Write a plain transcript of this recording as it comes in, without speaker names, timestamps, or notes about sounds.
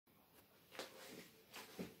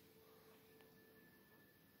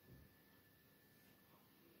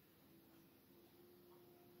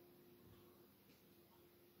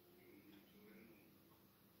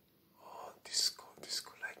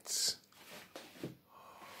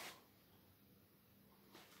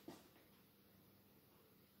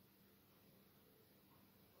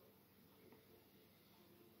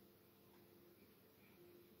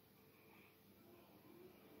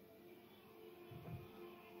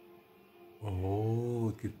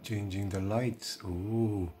Oh, keep changing the lights.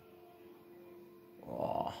 Oh.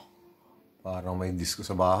 Oh. Parang may disco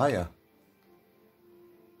sa bahay ah.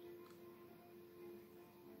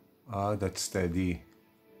 Ah, that's steady.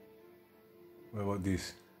 What about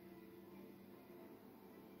this?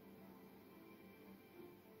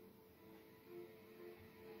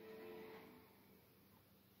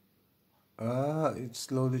 Ah, it's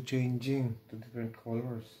slowly changing to different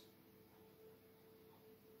colors.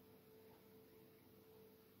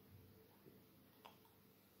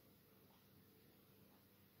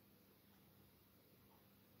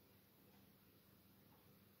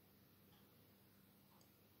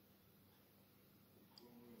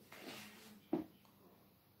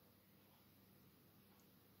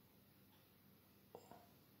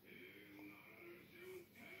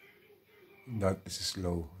 That is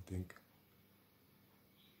slow, I think.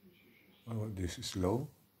 Oh, this is slow,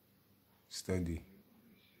 steady.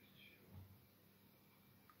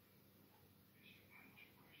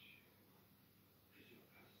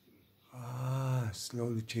 Ah,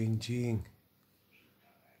 slowly changing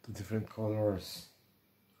to different colors.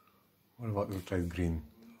 What about we'll try green?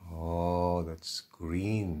 Oh, that's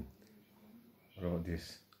green. What about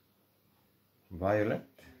this? Violet?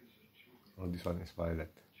 Oh, this one is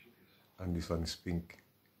violet. And this one is pink.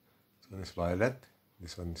 This one is violet.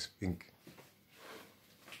 This one is pink.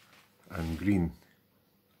 And green.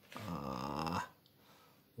 Ah,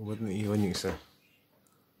 ba't naiiwan yung isa?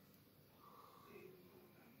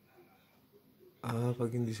 Ah,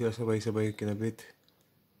 pag hindi sila sabay-sabay kinabit.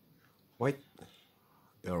 White.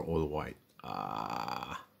 They're all white.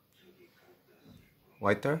 Ah.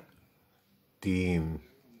 Whiter. Dim.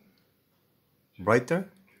 Brighter.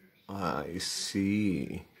 I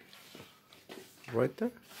see.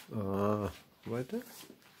 Brighter. Brighter.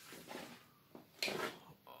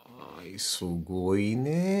 Ay, sugoi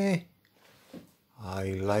ne.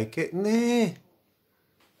 I like it ne.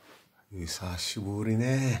 Hisashiburi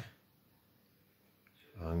ne.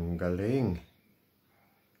 Ang galing.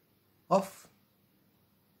 Off.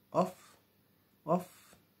 Off. Off.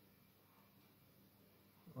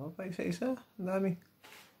 Okay, isa-isa. Ang dami.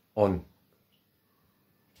 On.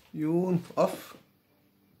 Yun. Off.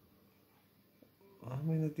 Ah,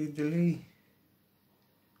 may nati-delay.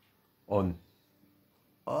 On.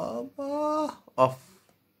 Aba. Off.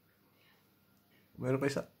 Meron pa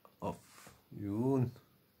isa. Off. Yun.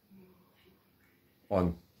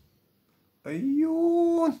 On.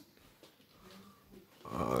 Ayun.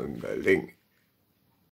 Ang galing.